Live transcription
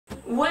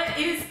What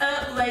is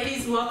up,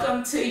 ladies?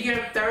 Welcome to your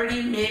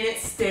 30-minute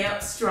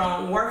step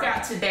strong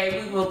workout.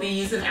 Today we will be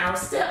using our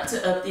step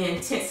to up the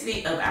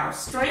intensity of our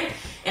strength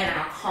and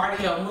our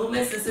cardio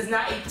movements. This is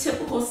not a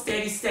typical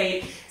steady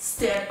state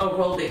step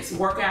aerobics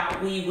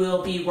workout. We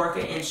will be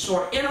working in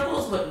short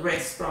intervals with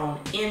rest thrown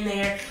in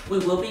there. We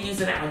will be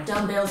using our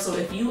dumbbells, so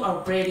if you are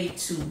ready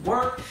to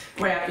work,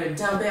 grab your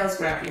dumbbells,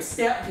 grab your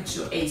step, get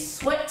you a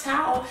sweat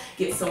towel,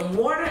 get some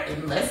water,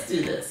 and let's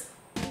do this.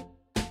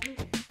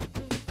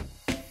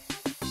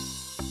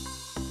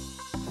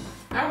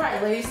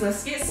 Alright, ladies,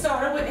 let's get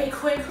started with a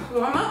quick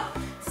warm-up.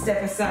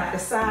 Stepping side to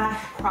side,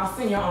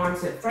 crossing your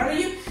arms in front of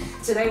you.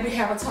 Today we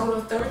have a total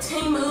of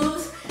 13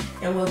 moves,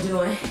 and we're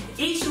doing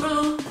each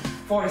move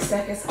 40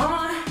 seconds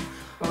on.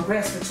 We'll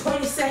rest for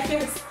 20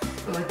 seconds,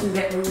 and we'll do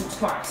that move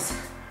twice.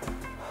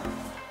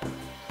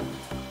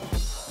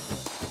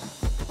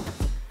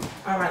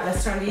 Alright,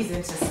 let's turn these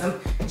into some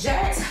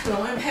jacks,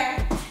 low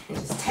impact, and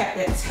just tap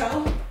that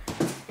toe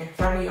in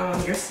front of you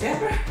on your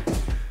stepper.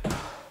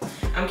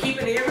 I'm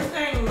keeping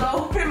everything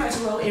low, pretty much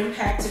low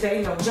impact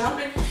today, no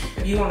jumping.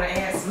 If you want to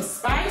add some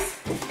spice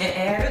and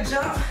add a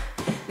jump,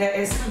 that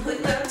is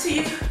completely up to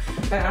you.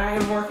 But I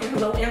am working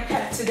low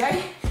impact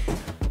today.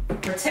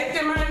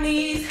 Protecting my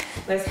knees.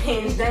 Let's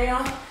hinge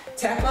down,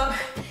 tap up,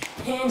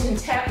 hinge and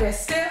tap that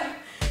step,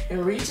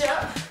 and reach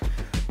up.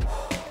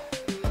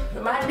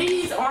 But my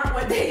knees aren't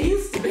what they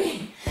used to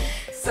be.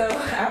 So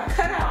I've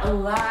cut out a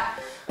lot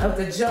of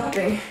the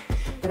jumping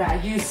that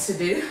I used to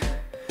do.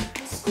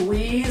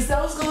 Squeeze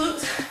those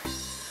glutes.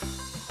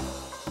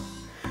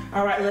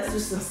 All right, let's do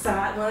some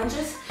side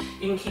lunges.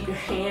 You can keep your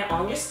hand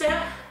on your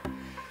step.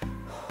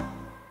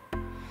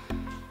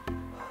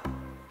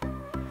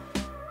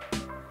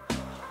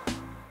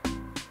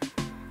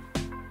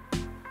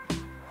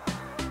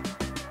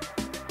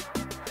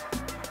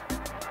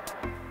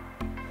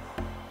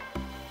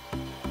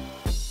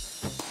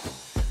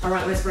 All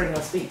right, let's bring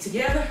those feet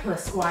together.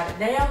 Let's squat it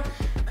down.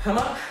 Come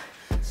up,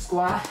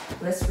 squat,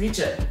 let's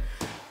reach up.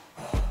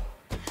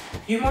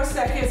 Few more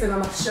seconds and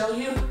I'm going to show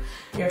you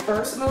your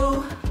first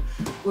move,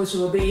 which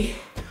will be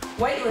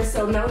weightless,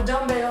 so no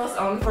dumbbells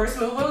on the first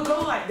move. We'll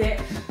go like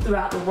that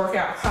throughout the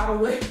workout,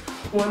 probably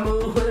one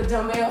move with a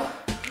dumbbell,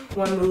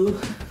 one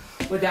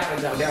move without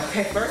a dumbbell.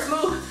 Okay, first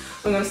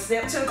move, we're going to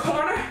step to the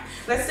corner.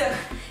 Let's step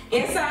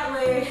inside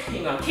leg,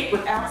 you're going to kick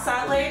with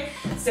outside leg,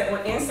 step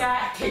with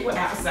inside, kick with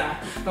outside.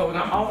 But we're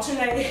going to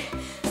alternate,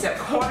 step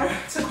corner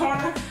to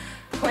corner,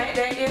 plant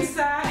that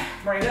inside,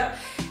 bring up,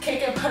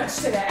 kick and punch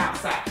to that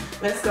outside.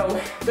 Let's go.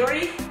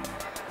 3,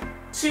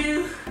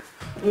 2,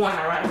 1.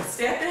 All right, we're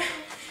stepping,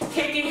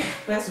 kicking.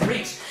 Let's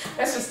reach.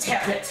 Let's just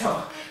tap that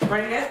toe.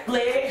 Bring that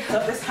leg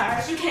up as high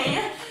as you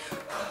can.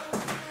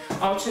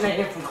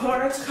 Alternating from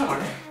corner to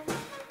corner.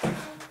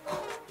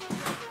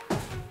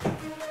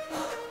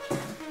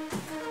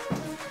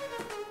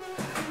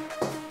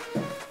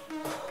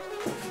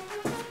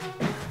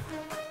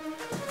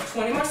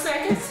 Twenty more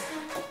seconds.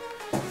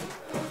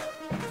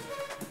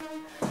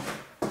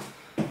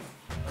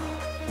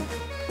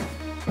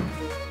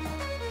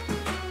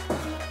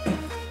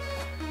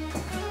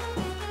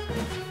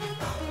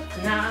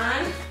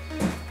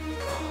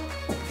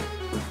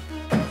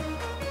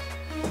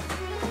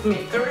 Give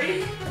me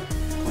 3.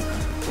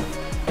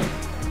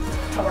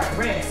 All right,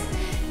 rest.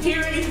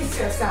 Here you can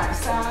step side to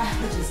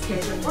side, just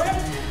catch your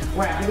breath,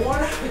 grab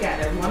water. We got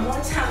that one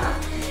more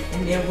time,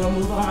 and then we'll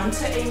move on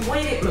to a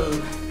weighted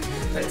move.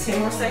 But 10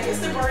 more seconds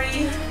to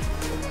breathe.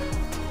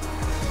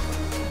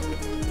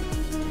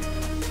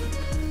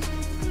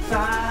 5.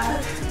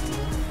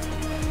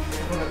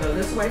 I'm gonna go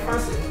this way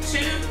first, and 2.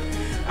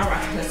 All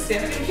right, let's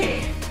step and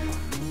kick.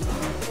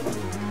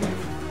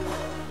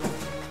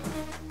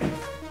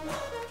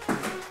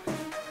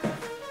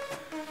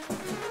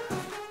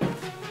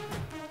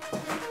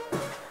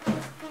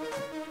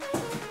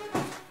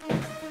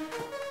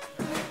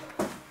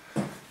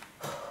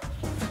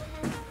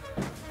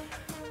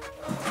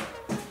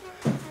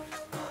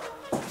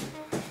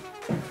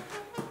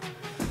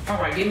 All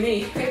right, give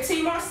me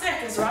 15 more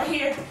seconds right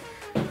here.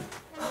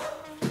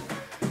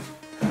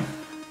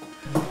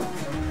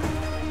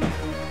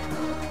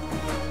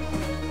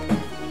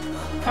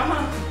 Come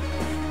on.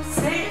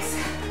 6,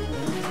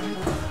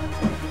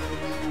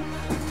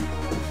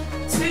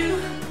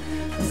 2,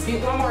 let's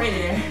get one more in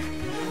there.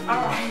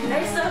 All right,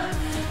 next up,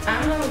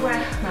 I'm gonna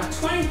grab my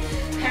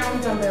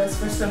 20-pound dumbbells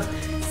for some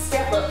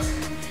step ups.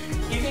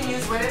 You can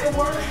use whatever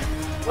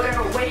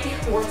weight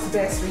works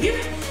best for you.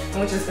 And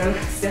we're just gonna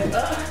step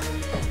up,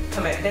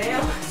 come back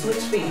down,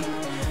 switch feet.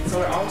 So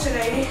we're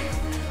alternating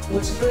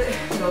which foot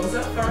goes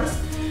up first.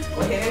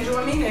 Go ahead and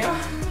join me now.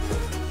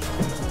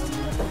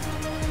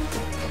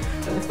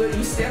 And the foot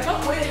you step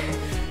up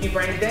with, you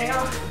bring it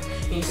down,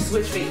 and you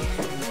switch feet.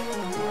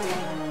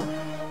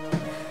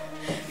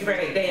 You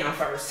bring it down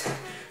first.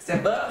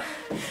 Step up,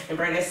 and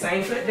bring that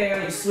same foot down,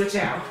 and you switch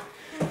out.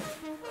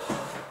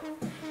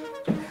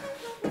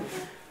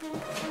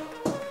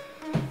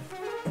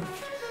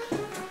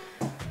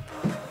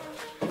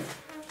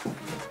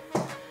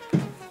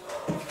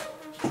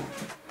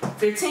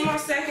 .15 more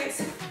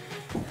seconds.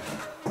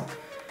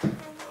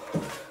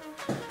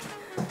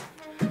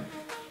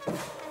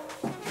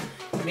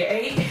 Give me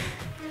 8.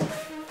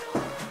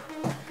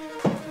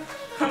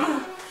 Come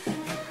on.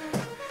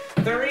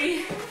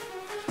 3.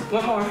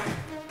 One more.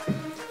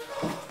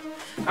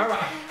 All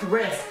right,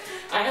 rest.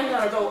 I am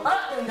gonna go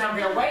up and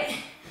dumbbell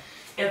weight.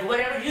 If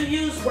whatever you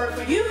use work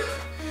for you,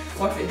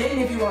 or if it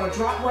didn't, if you wanna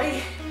drop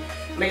weight,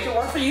 make it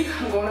work for you.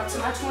 I'm going up to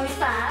my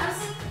 25s.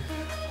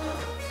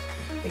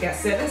 We got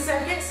 7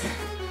 seconds.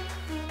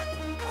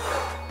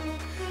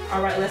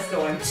 All right, let's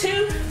go in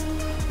 2.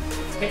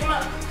 Pick them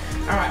up.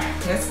 All right,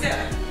 let's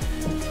step.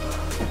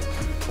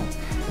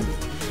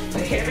 The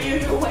heavier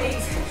your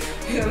weight,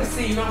 you're gonna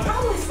see you're gonna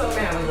probably slow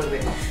down a little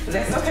bit. But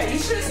that's okay, you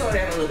should slow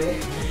down a little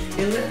bit.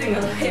 You're lifting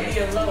a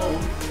heavier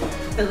load.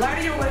 The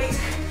lighter your weight,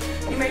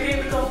 you may be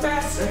able to go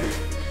faster.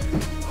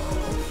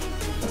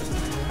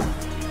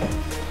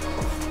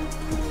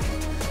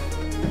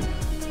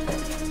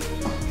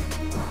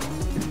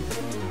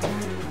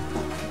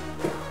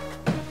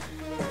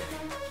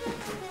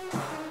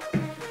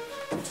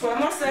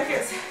 More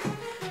seconds.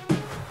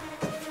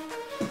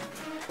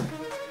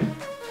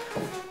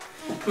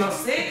 Come on,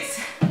 6,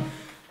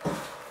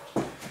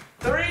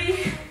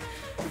 3.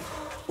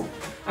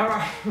 All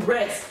right,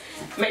 rest.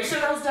 Make sure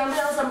those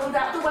dumbbells are moved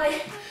out the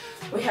way.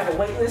 We have a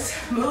weightless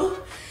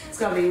move. It's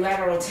gonna be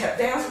lateral tap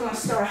down. So we're gonna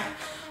start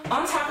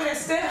on top of that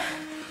step.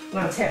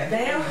 We're gonna tap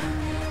down,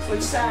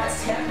 switch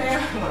sides, tap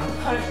down. We're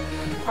gonna punch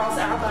across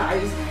our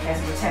bodies as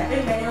we're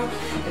tapping down.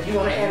 If you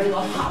wanna add a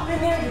little hop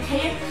in there, you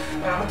can.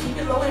 But I'm gonna keep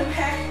it low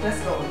impact.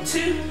 Let's go in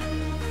 2.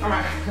 All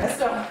right, let's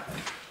go.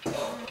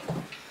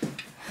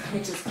 You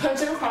just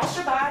punch it across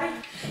your body.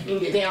 You can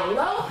get down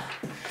low,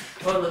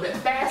 go a little bit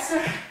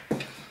faster.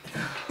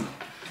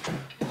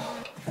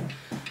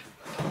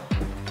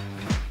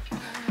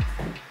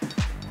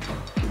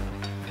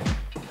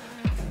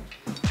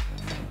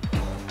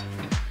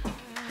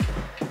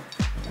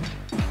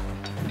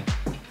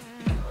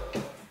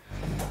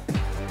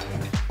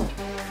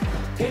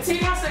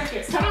 15 more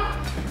seconds, come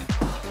on.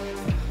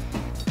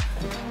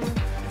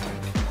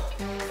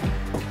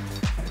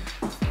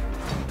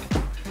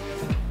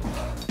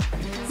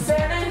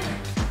 7,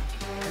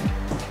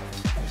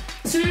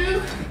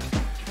 2.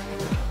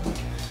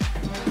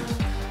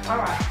 All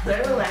right, let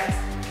it relax.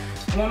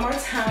 One more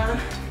time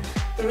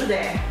through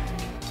that.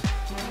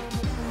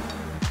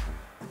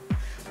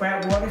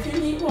 Grab water if you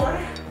need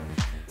water.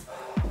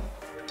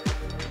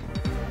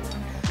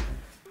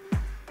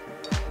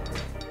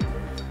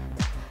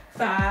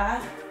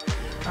 Five.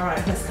 All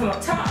right, let's come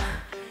up top.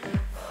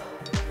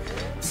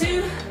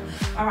 2.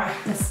 All right,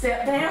 let's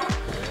step down,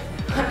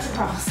 punch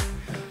across.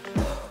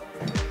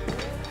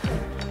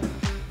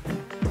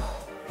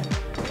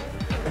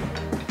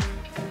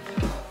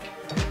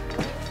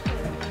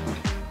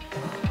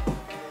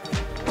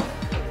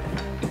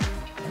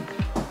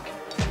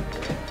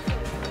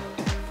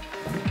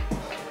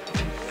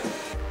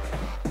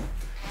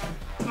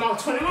 Come on,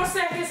 20 more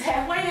seconds,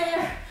 halfway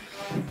there.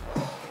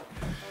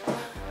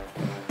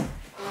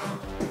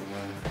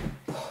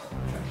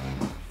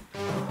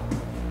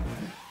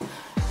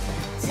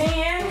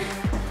 10.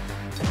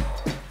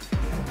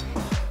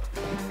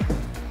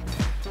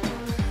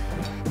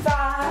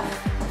 5.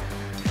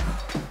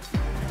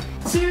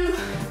 2.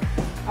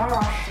 All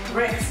right,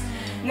 rest.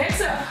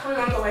 Next up, we're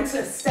gonna go into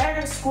a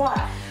staggered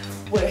squat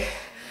with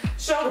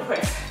shoulder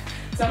press.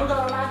 So I'm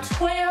gonna go to my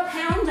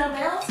 12-pound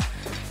dumbbells.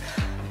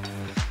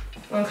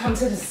 I'm gonna come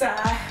to the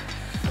side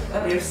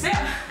of your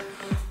step.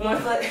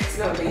 One foot is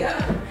gonna be up,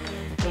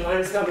 and one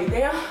is gonna be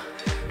down.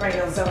 Bring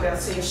those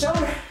dumbbells to your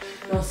shoulder.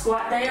 Gonna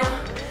squat down,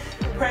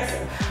 press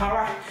it. All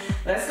right,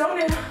 let's go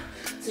now.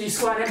 So you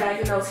squatting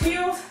back in those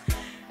heels,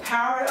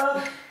 power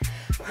up,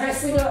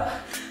 pressing up,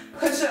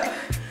 push up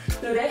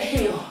through that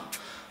heel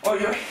or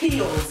your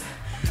heels.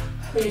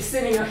 When you're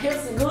sending your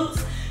hips and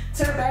glutes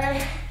to the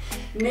back,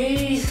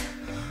 knees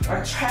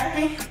are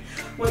trapping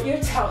with your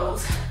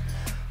toes.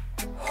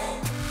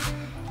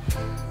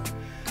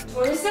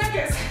 20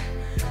 seconds.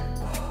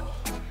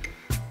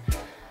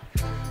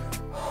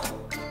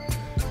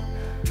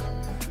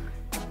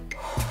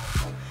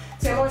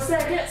 10 more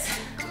seconds.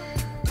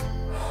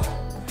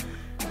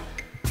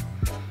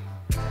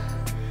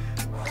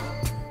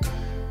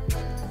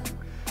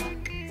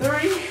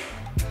 3.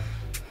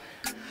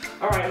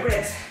 All right,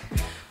 rest.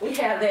 We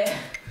have that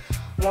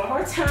one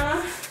more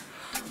time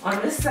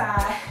on this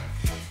side,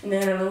 and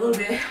then in a little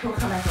bit, we'll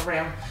come back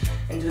around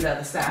and do the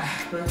other side.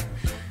 But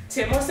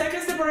 10 more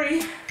seconds to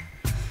breathe.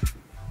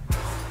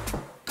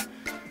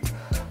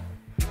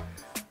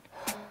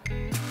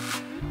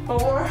 4.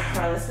 All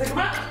right, let's pick them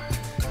up. I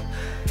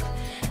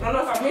don't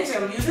know if I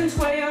mentioned I'm using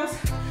 12s.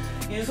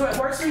 Use what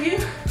works for you.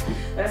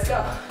 Let's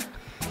go.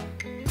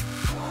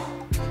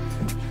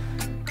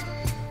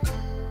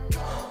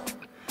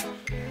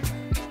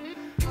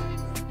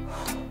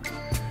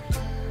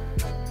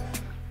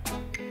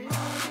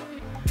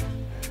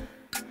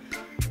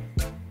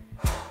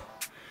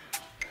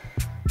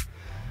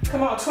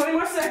 Come on, 20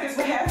 more seconds.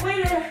 We're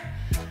halfway there.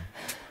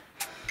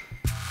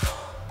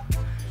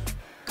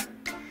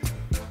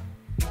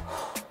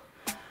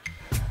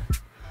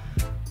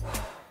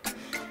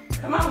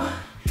 Come on.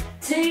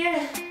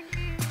 10,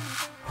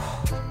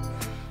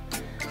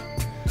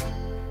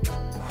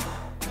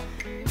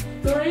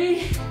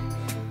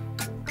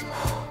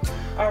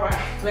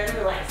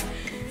 relax.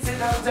 Sit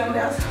those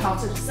dumbbells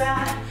off to the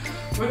side.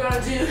 We're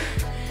gonna do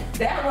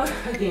that one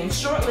again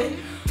shortly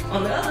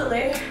on the other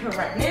leg, but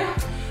right now,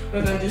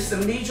 we're gonna do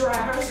some knee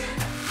drivers.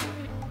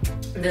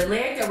 The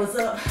leg that was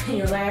up in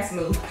your last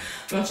move,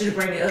 I want you to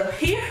bring it up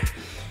here,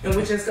 and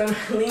we're just gonna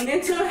lean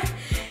into it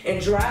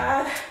and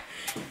drive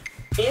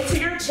into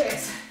your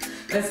chest.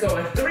 Let's go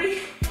in 3,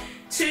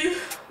 2,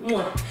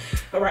 1.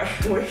 All right,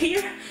 we're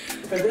here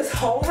for this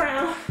whole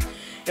round,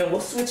 and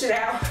we'll switch it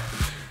out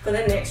for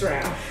the next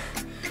round.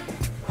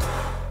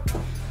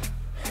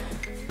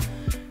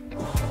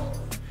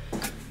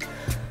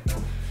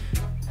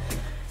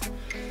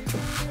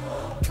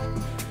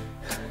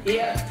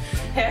 Yeah,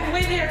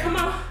 halfway there, come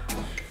on.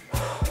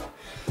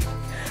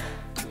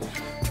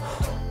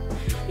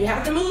 You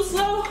have to move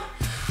slow,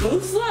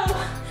 move slow.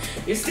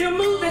 You're still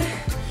moving.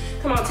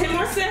 Come on, 10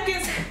 more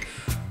seconds.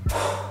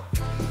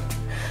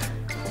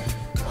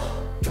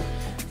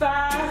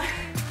 5,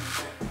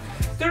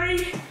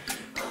 3,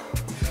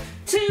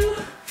 2.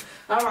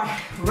 All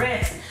right,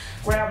 rest.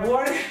 Grab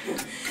water,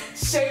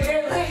 shake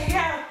that leg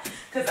out,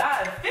 because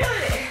I'm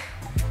feeling it.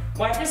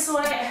 Wipe your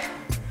sweat.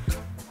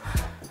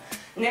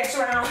 Next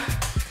round,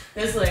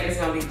 this leg is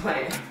gonna be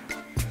planted.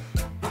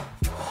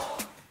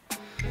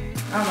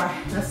 All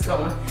right, let's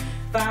go.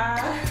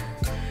 5,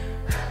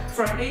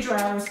 front knee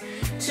drivers.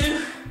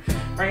 2,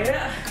 bring it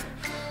up.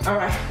 All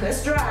right,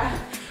 let's drive.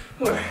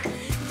 We're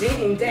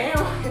digging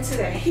down into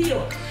that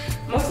heel.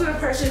 Most of the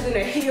pressure is in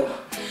the heel,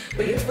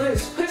 but your foot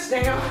is pushed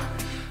down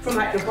from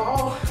like the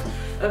ball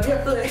of your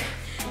foot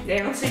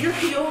down to your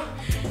heel.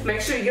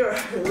 Make sure your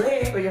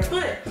leg or your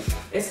foot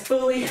is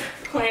fully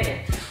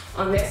planted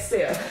on that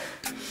step.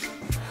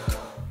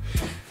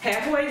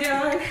 Halfway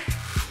done.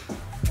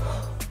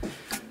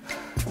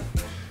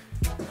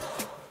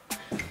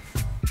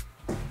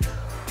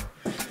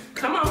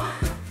 Come on.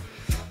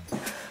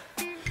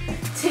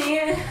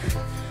 10,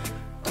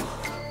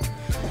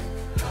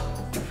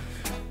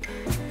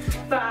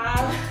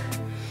 5,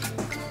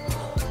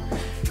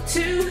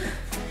 2,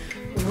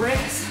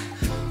 rest.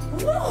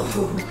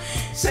 Woo!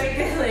 Shake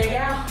that leg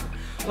out.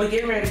 We're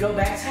getting ready to go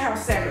back to our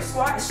staggered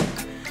squats.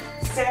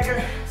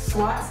 Staggered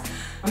squats.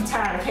 I'm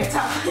tired, I can't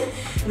talk.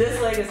 This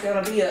leg is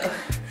gonna be up.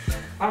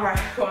 All right,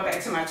 going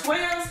back to my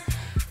 12s.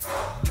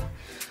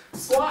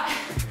 Squat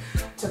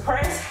to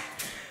press.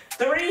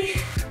 3.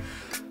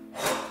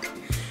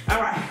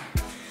 All right,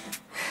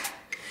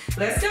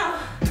 let's go.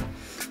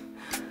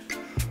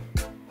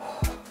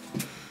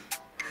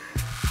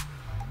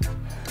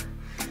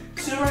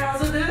 Two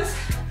rounds of this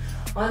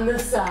on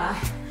this side.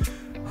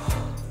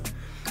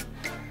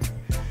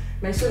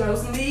 Make sure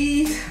those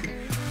knees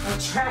are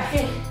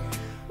tracking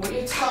with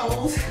your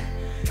toes,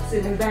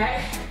 sitting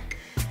back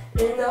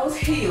in those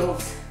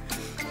heels.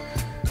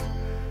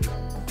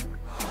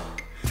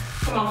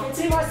 Come on,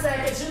 15 more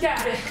seconds, you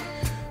got it.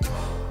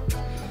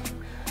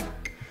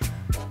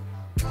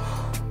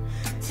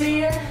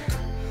 10.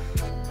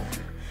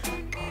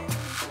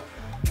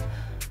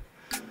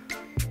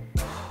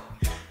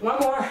 One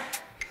more.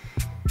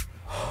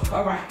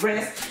 All right,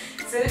 rest.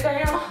 Sit it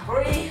down,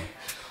 breathe.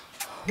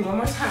 One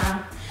more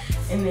time,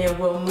 and then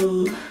we'll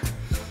move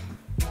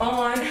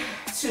on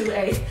to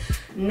a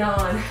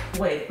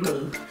non-weight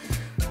move.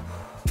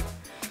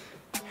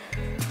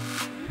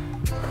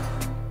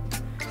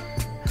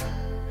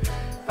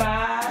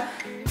 Five.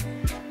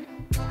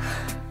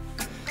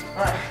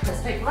 All right,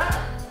 let's take them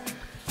out.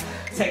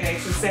 Take an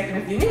extra second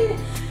if you need it.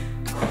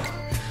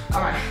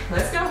 All right,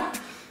 let's go.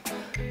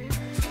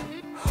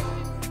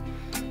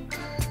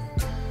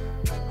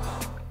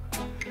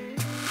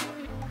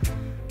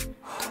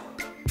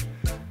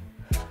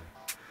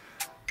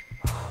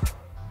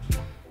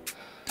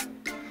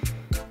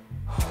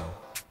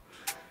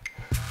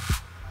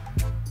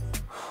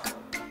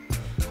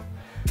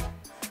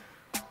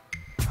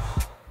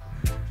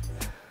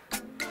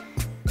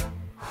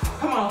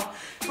 Come on,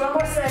 12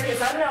 more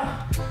seconds, I know.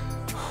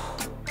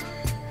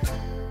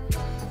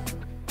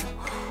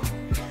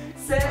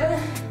 7.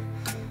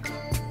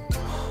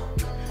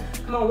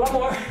 Come on, one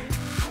more.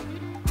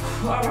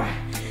 All right,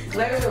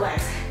 let it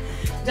relax.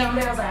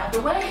 Dumbbells out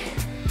the way.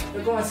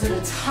 We're going to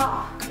the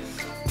top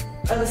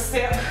of the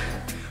step.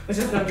 We're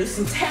just gonna do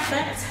some tap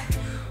backs,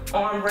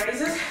 arm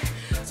raises.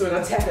 So we're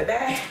gonna tap it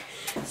back,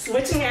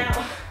 switching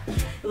out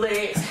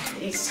legs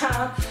each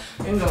time,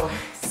 and going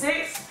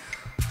 6,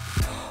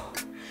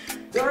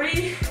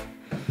 3.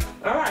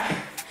 All right,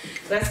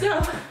 let's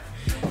go.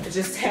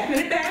 Just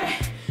tapping it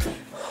back.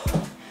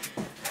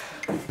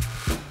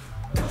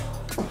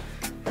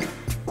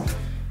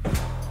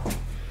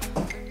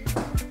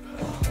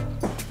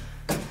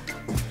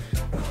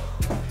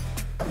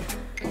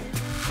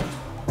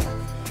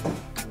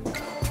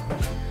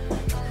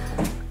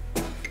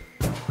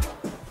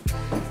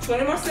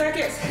 Twenty more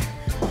seconds.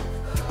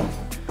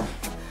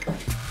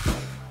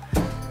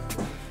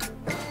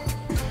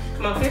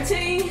 Come on,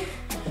 15.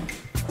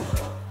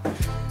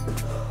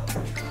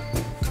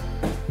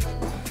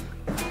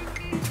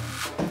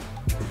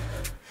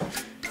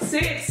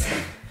 6,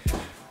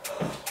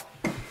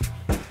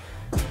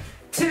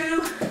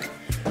 2.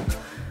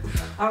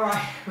 All right,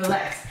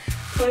 relax.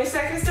 20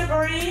 seconds to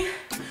breathe.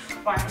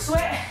 Wipe your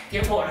sweat,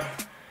 get water.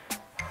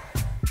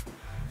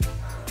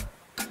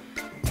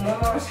 One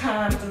more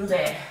time through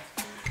that.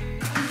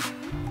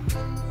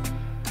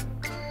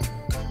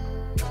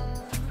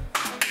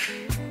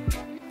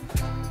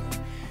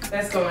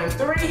 Let's go in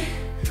 3.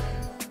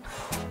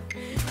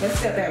 Let's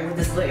step back with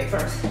this leg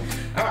first.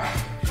 All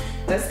right,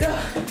 let's go.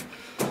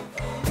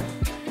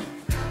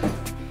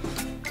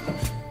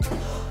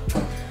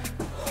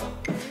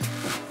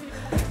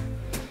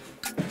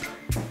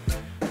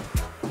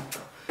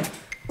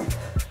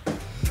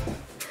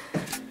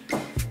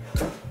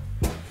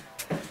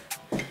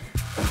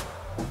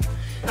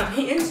 I'm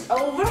hinged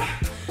over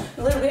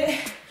a little bit,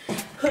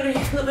 putting a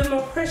little bit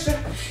more pressure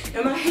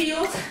in my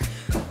heels.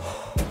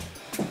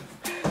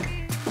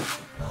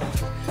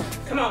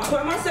 Come on,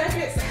 12 more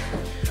seconds.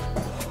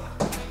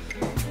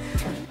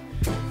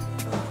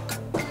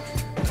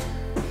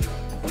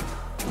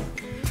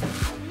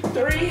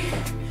 Three.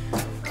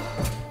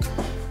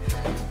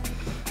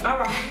 All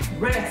right,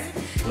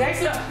 rest.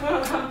 Next up, we're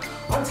gonna come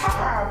on top of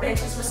our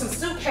benches with some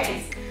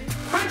suitcase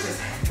crunches.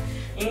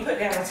 You can put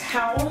down a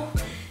towel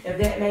if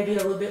that may be a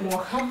little bit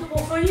more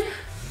comfortable for you.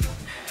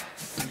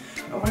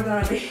 But we're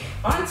gonna be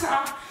on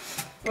top.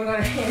 We're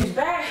gonna hinge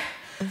back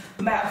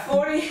about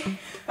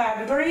 45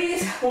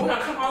 degrees. We're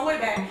gonna come all the way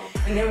back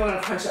and then we're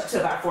gonna crunch up to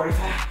about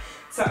 45.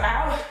 So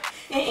out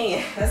and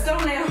in. Let's go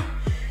now.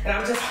 And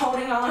I'm just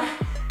holding on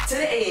to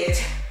the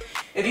edge.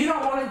 If you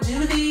don't want to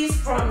do these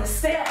from the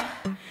step,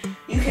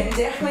 you can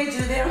definitely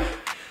do them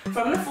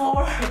from the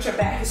floor with your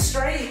back is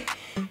straight.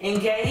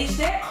 Engage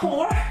that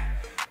core.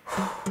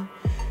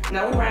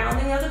 No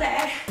rounding of the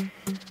back.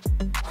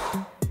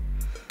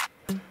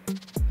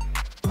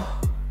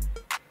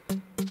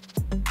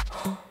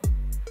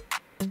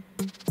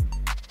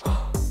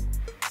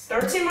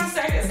 Thirteen more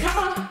seconds, come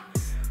on.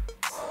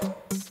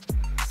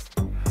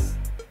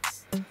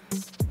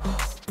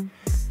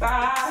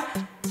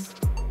 5,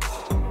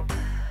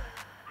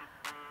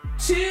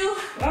 2,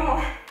 one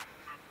more.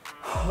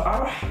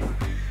 All right.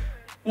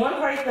 One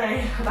great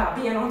thing about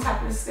being on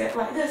top of the step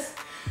like this,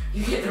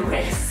 you get the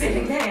rest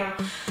sitting down.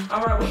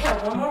 All right, we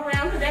have one more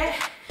round of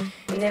that.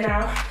 And then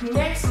our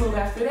next move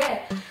after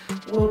that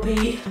will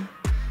be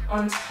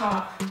on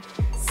top,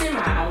 semi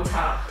on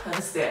top of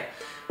the step.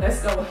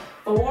 Let's go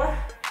 4.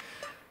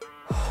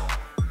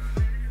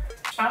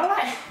 All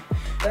right,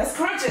 let's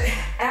crunch it.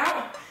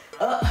 Out,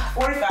 up,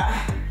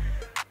 45.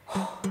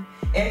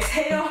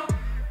 Exhale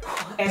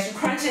as you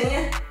crunch it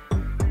in.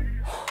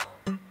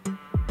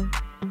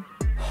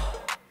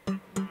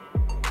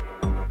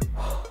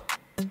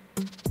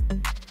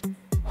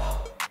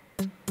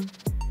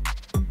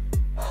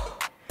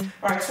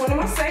 All right, 20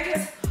 more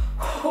seconds.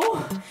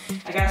 Ooh,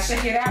 I gotta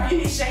shake it out. You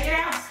need to shake it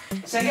out.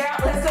 Shake it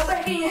out. Let's go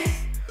back in.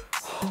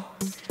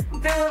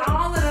 I'm feeling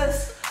all of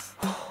this.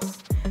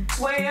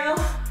 12.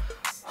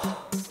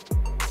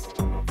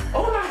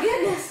 Oh my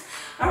goodness.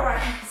 All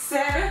right,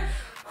 7.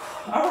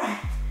 All right.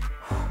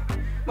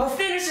 We'll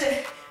finish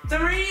it.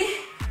 3.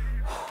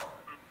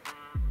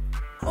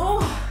 Oh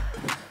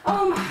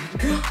my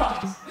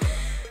gosh.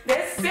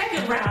 That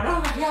second round.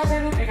 Oh my gosh, I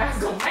didn't think I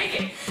was gonna make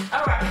it.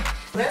 All right.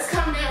 Let's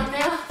come down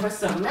now for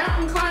some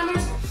mountain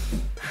climbers.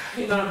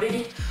 You're gonna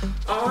be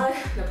on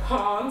the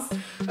palms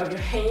of your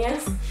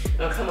hands. You're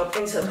gonna come up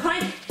into a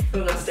plank.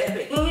 We're gonna step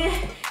it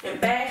in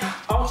and back,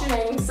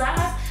 alternating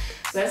sides.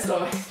 Let's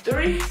go.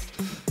 3,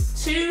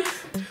 2,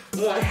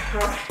 1. All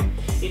right.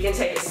 You can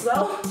take it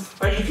slow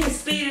or you can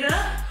speed it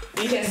up.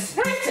 You can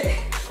sprint it.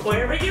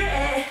 Wherever you're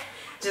at,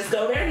 just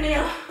go there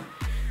now.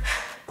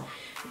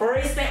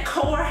 Brace that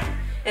core.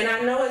 And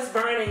I know it's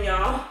burning,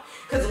 y'all,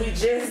 because we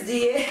just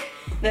did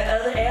the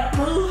other ab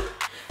move.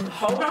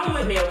 Hold on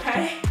with me,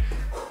 okay?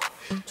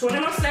 20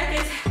 more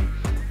seconds.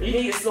 You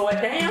need to slow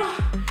it down.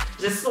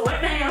 Just slow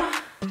it down.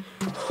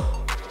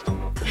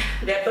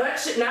 That butt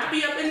should not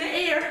be up in the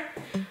air.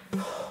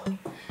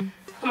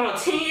 Come on,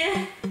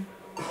 10.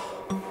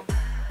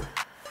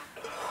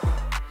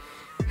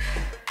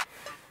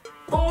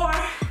 4.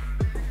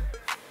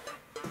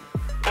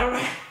 All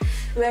right,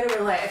 let it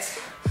relax.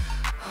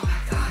 Oh my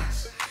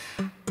gosh.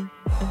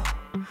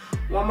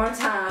 One more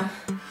time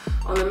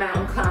on the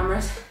mountain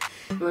climbers.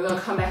 We're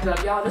gonna come back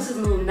up. Y'all, this is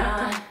move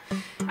 9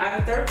 out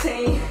of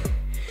 13.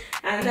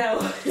 I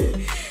know.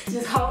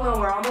 Just hold on,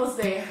 we're almost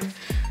there.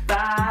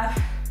 5.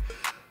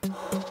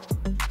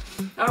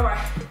 All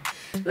right,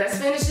 let's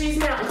finish these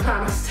mountain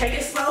climbers. Take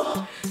it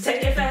slow,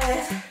 take it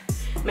fast.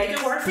 Make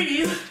it work for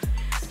you.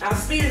 I'll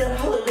speed it up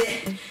a little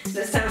bit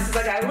this time since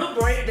I got a little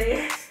break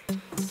there.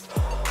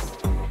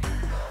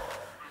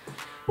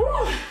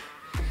 Woo.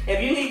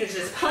 If you need to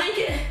just plank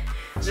it,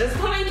 just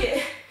plank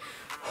it.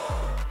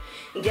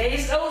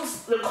 Engage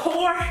the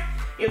core,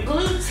 your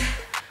glutes.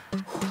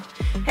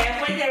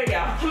 Halfway there,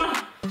 y'all. Come on.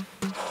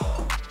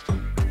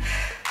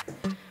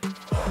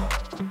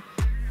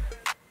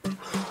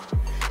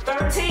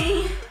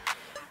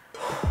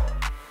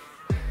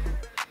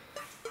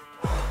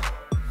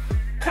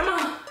 Come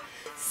on.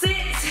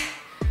 6.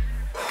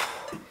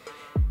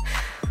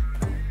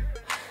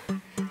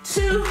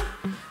 2.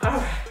 All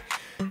right.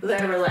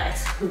 let it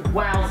relax.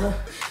 Wowza.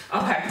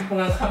 Okay, we're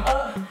gonna come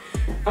up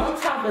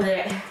on top of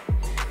that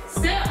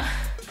step.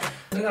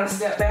 We're gonna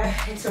step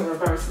back into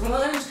reverse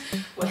lunge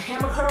with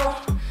hammer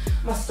curl.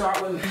 I'm gonna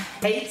start with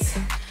 8,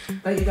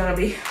 but you're gonna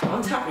be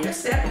on top of your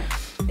step.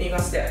 Then you're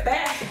gonna step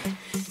back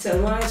to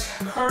lunge,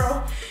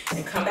 curl,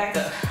 and come back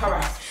up. All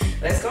right,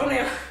 let's go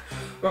now.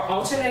 We're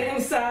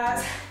alternating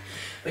sides,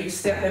 but you're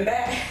stepping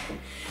back.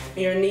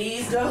 Your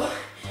knees go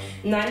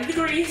 90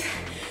 degrees,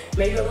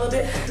 maybe a little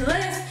bit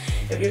less.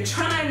 If you're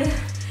trying to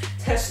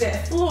touch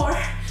that floor,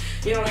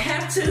 you don't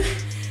have to.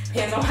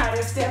 Depends on how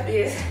your step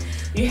is.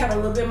 You have a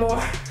little bit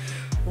more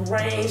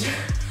range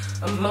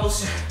of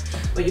motion,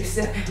 but you're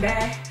stepping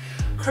back,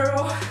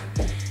 curl,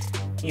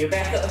 you're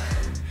back up.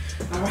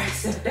 All right,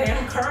 step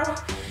down, curl,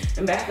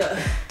 and back up.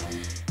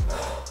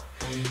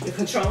 You're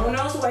controlling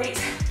those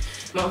weights.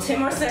 Come on, 10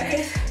 more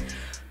seconds.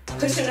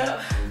 Pushing up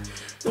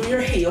through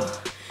your heel,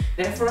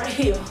 that front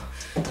heel.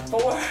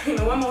 4, give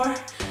me 1 more.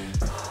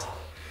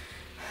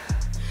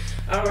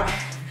 All right,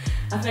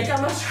 I think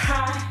I'm gonna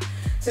try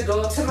to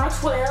go up to my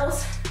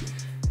 12s.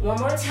 1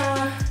 more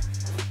time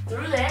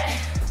through that.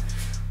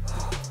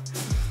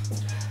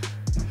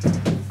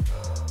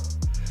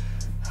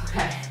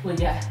 Okay, we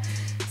got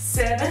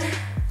 7.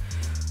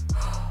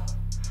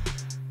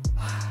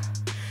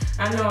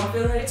 I know I'm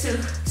feeling it too.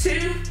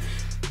 2.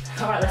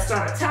 All right, let's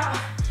start at top.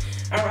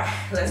 All right,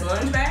 let's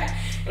lunge back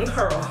and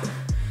curl.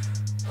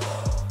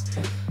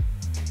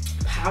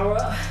 Power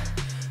up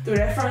through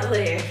that front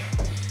leg.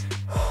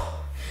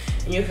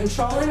 And you're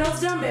controlling those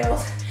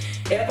dumbbells.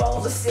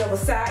 Elbows are still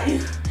beside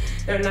you.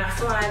 They're not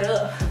flying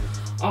up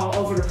all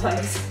over the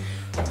place.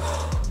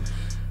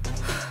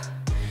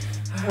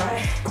 All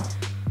right.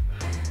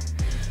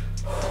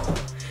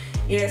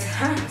 Yes,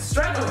 I'm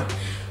struggling.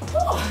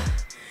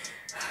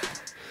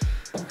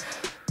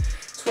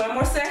 12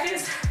 more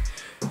seconds.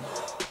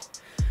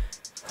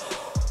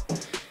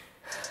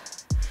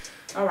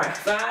 All right,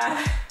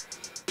 5.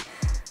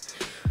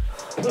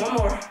 1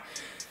 more.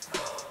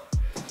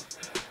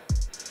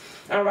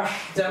 All right,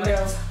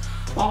 dumbbells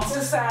off to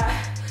the side.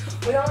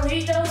 We don't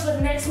need those for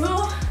the next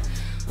move.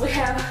 We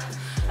have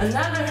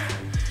another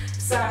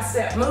side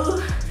step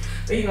move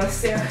where you're gonna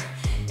step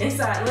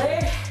inside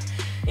leg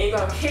and you're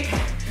gonna kick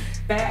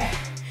back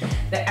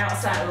the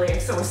outside leg.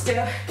 So we'll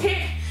step,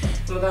 kick,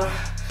 we're gonna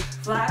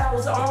fly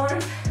those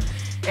arms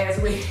as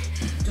we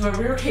do a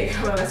rear kick.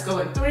 Well, let's go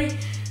in 3,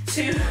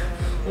 2,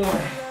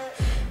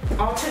 1.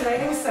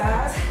 Alternating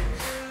sides.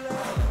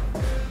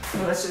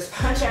 Well, let's just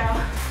punch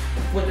out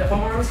with the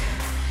arms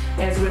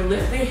as we're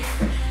lifting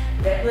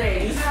that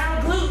leg. Using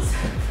our glutes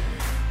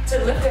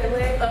to lift that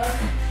leg up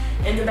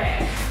in the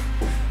back.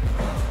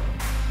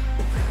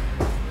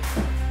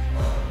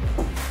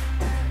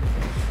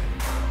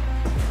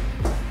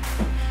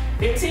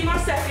 $15 more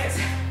seconds.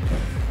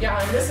 Y'all,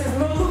 and this is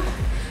move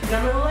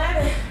number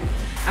 11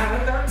 out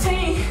of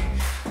 13.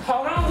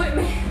 Hold on with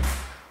me.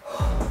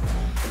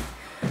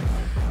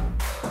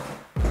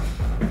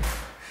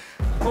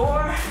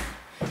 4,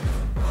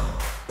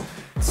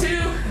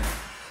 2,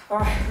 all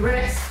right,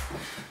 rest.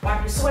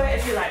 Wipe your sweat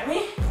if you're like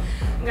me.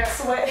 I got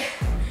sweat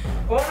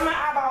going to my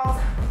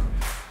eyeballs.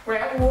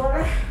 Grab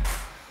water.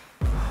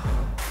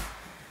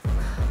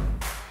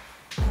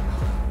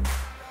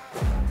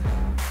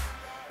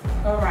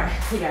 All right,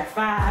 we got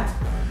 5.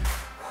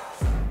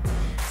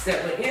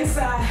 Step with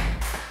inside,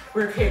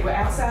 rear kick with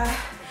outside.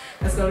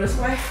 Let's go this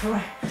way. All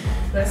right,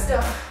 let's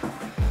go.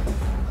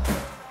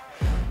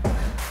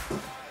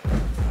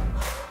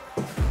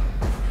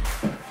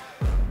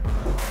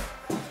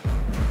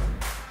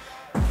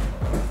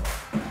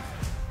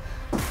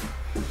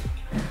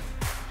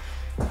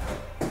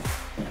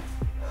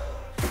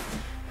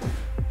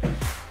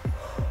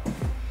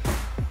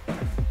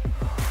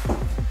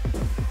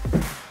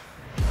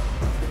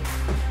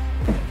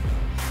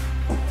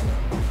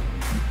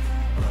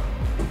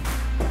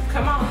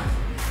 Come on,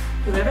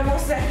 11 more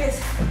seconds.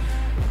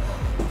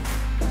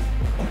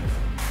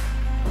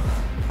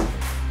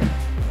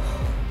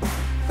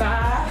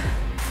 5.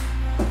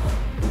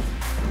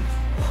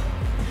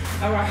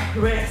 All right,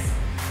 rest.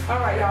 All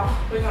right, y'all,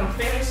 we're gonna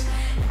finish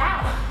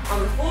out on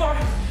the floor.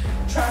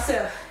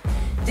 Tricep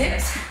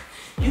dips.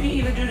 You can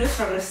either do this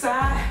from the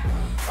side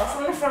or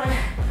from the front.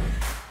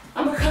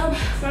 I'm gonna come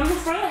from the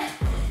front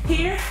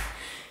here.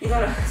 You're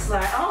gonna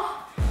slide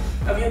off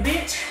of your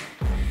bench.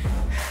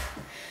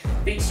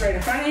 Feet straight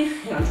in front of you.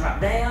 You're gonna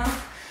drop down,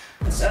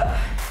 push up,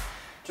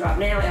 drop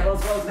down,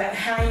 elbows goes back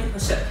behind you,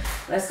 push up.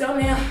 Let's go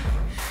now.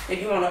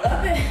 If you wanna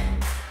up it,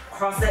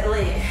 cross that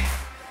leg.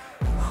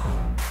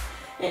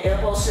 And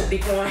elbows should be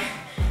going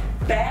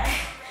back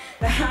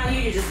behind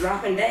you. You're just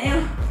dropping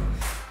down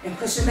and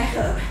pushing back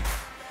up.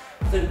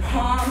 Through the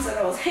palms of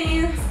those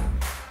hands.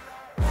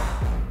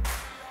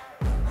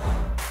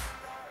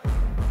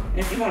 And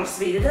if you wanna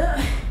speed it up,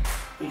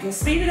 you can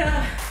speed it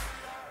up.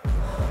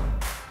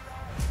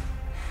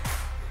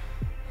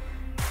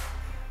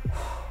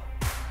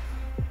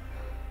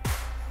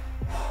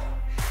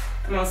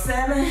 Come on,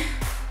 7,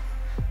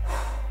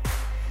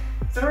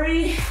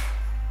 3.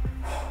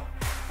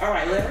 All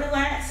right, let it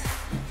relax.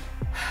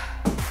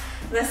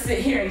 Let's sit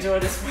here and enjoy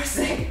this for a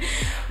second.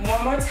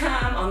 One more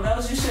time. On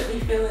those, you should be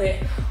feeling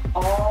it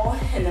all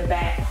in the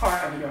back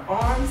part of your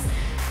arms.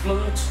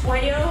 Move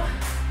 12.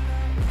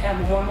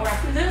 Have one more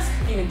after this.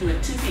 You can do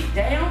it 2 feet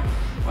down,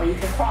 or you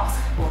can cross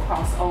or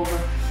cross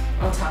over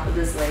on top of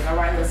this leg. All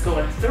right, let's go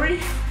in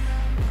 3.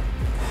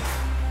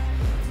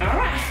 All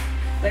right,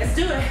 let's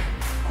do it.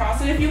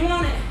 Cross it if you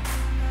want it.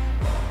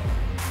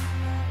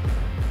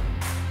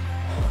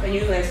 And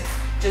you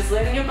just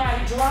letting your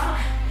body drop,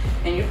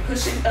 and you're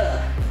pushing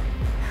up.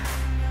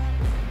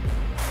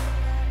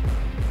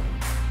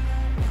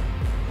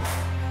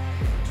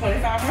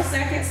 "25 more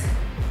seconds.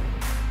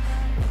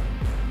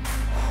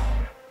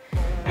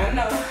 I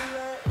know,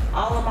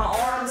 all of my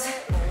arms.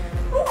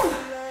 Woo.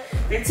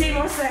 15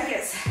 more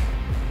seconds.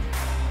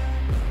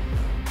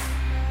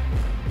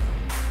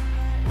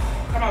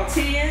 Come on,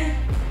 10.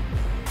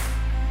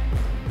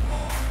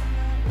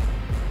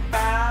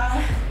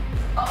 5.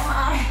 Oh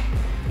my.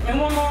 And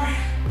one more.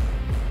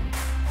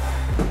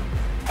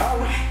 All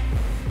right.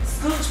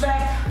 Scooch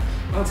back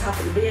on top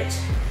of the bench.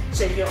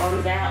 Shake your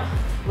arms out.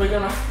 We're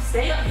gonna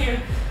stay up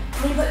here.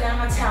 Let me put down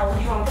my towel.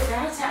 You're gonna put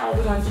down a towel.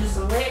 We're gonna do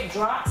some leg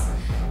drops.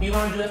 You're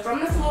gonna do it from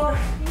the floor.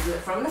 You do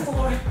it from the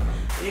floor.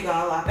 You're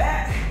gonna lie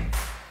back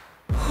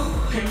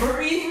and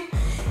breathe.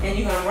 And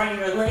you're gonna bring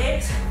your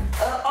legs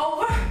up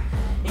over.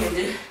 You can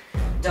do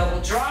double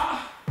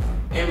drop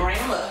and bring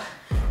them up.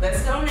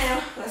 Let's go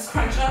now. Let's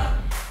crunch up.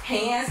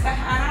 Hands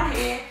behind our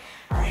head.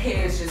 Our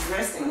head is just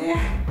resting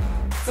there.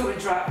 So we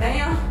drop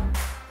down,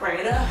 bring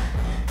it up.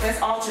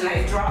 Let's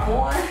alternate. Drop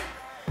 1,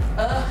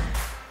 up,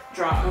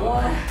 drop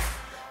 1,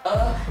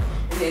 up,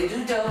 and then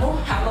do double.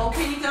 How low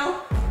can you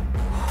go?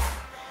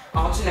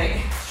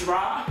 Alternate.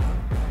 Drop,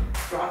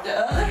 drop the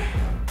other,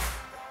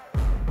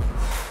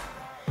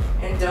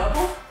 and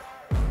double.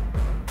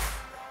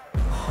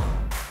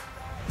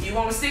 You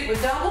want to stick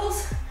with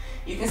doubles?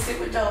 You can stick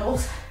with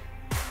doubles.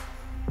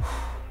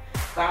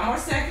 5 more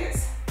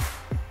seconds.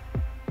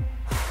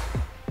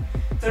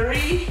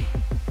 3.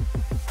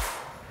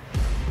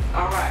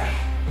 All right.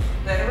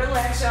 Let it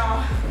relax,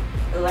 y'all.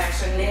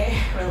 Relax your neck,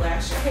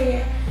 relax your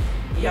head.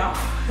 Y'all,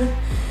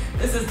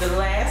 this is the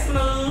last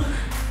move,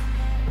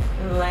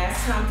 and the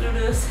last time through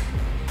this,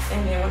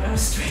 and then we're gonna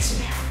stretch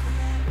it out.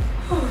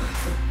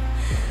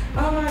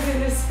 Oh my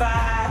goodness,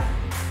 5,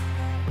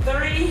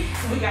 3,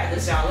 we got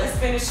this, y'all. Let's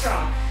finish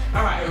strong.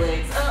 All right,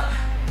 legs up.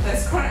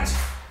 Let's crunch.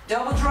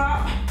 Double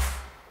drop,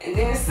 and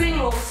then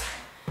singles,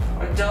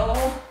 or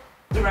double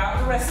throughout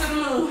the rest of the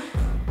move.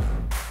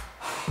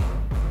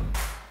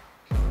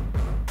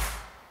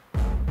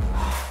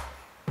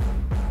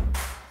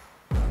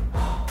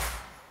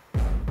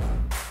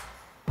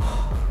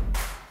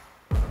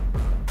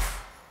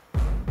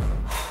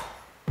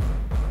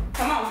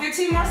 Come on,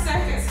 15 more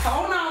seconds.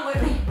 Hold on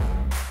with me.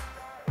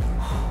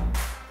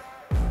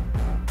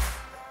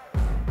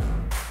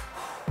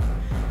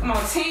 Come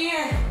on,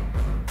 10.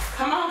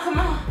 Come on, come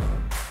on.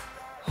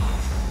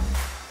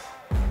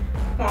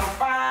 Come on,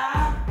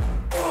 5.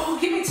 Oh,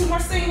 give me 2 more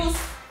singles.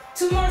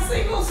 2 more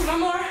singles, 1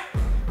 more.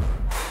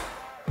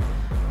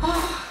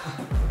 Oh.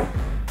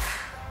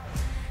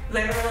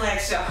 Let it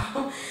relax,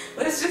 y'all.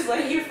 Let's just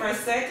lay here for a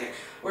second.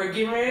 We're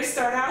getting ready to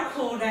start our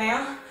cool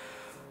down.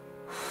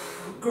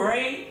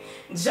 Great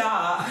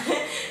job.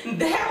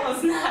 That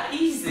was not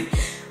easy.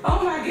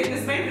 Oh my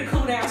goodness, maybe the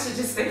cool down should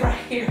just stay right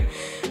here.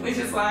 We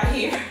just lie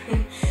here.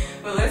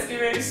 But let's get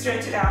ready to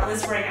stretch it out.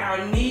 Let's bring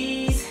our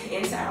knees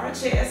into our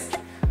chest.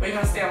 We're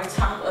gonna stay on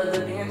top of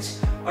the bench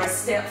or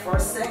step for a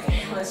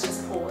second. Let's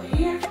just pull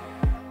here.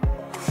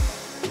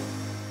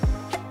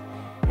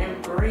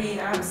 And breathe.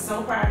 I'm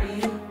so proud of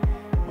you.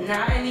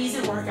 Not an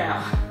easy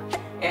workout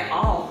at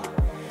all.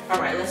 All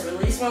right, let's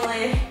release one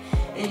leg.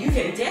 And you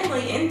can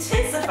definitely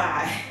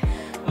intensify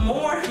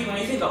more if you want.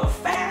 You can go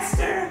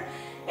faster,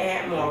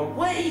 add more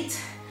weight.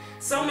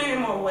 So many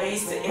more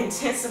ways to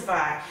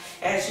intensify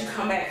as you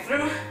come back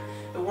through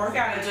the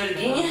workout. And do it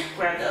again.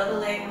 Grab the other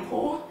leg and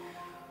pull.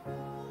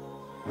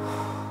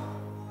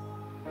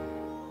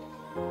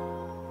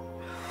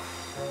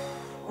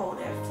 Roll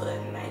that foot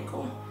and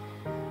ankle.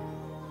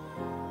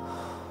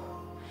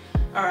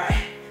 All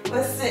right,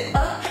 let's sit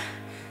up.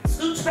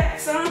 Scooch back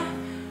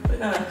some. We're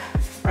gonna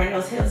bring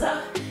those heels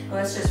up. And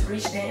let's just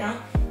reach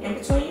down in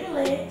between your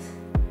legs.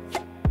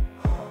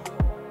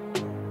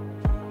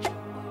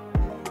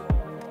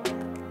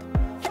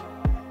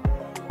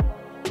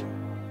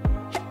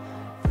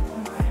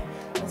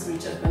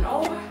 Up and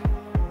over.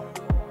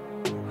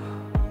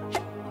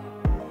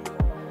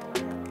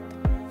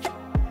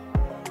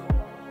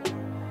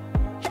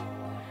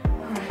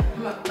 All right,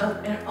 I'm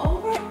up and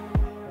over.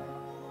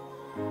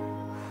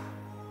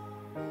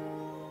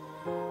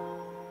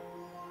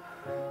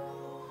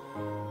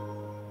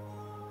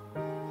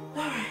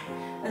 All right,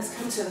 let's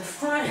come to the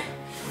front.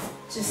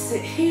 Just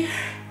sit here,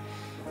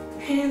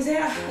 hands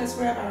out. Let's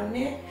grab our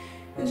neck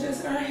and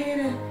just our head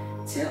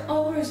and tilt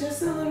over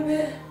just a little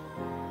bit.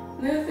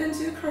 Nothing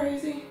too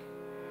crazy.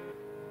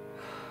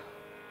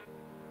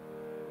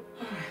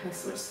 All right,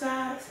 let's switch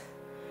sides.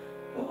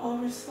 Go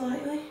over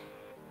slightly.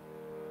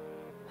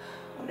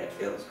 Oh, that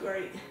feels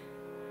great.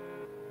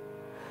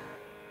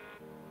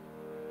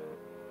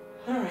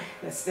 All right,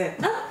 let's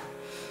stand up.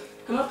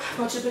 Come up.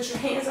 I want you to put your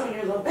hands on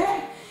your low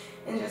back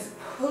and just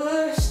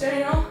push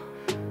down.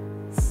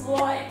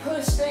 Slight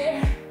push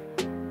there.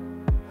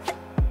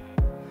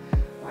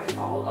 Right,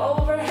 all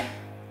over.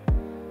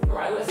 All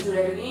right, let's do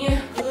that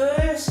again.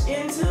 Push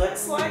into it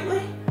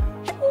slightly.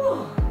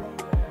 Whew.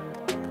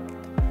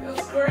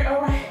 Feels great. All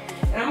right,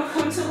 and I'm gonna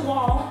come to the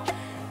wall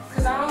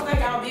because I don't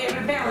think I'll be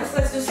able to balance.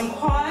 Let's do some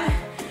quad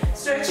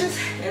stretches,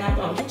 and I'm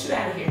gonna get you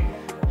out of here.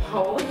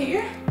 Hold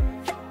here.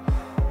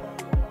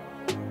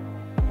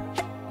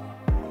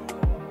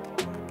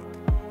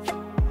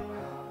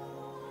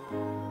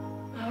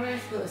 All right,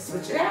 let's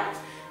switch it out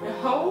and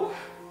hold.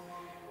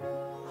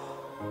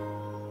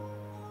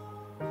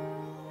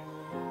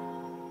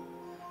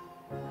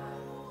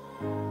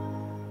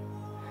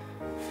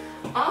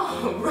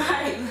 All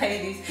right,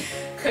 ladies,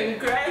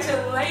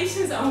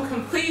 congratulations on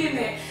completing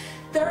that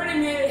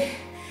 30-minute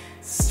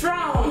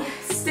strong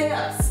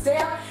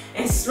step,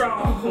 and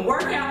strong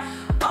workout.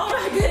 Oh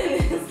my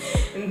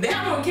goodness,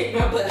 that one kicked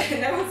my butt.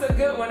 That was a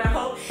good one. I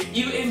hope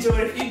you enjoyed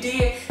it. If you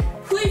did,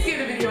 please give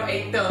the video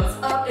a thumbs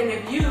up, and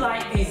if you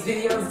like these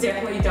videos,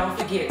 definitely don't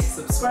forget to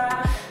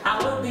subscribe.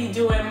 I will be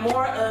doing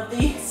more of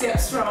the step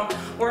strong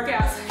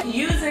workouts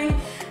using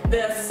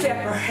the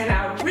stepper, and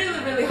I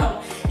really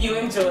hope you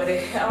enjoyed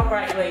it. All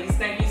right, ladies,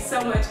 thank you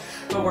so much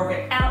for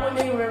working out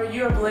with me. Remember,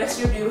 you're blessed,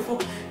 you're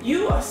beautiful,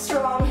 you are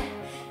strong,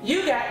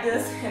 you got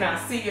this, and I'll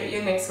see you at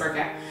your next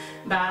workout.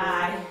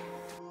 Bye.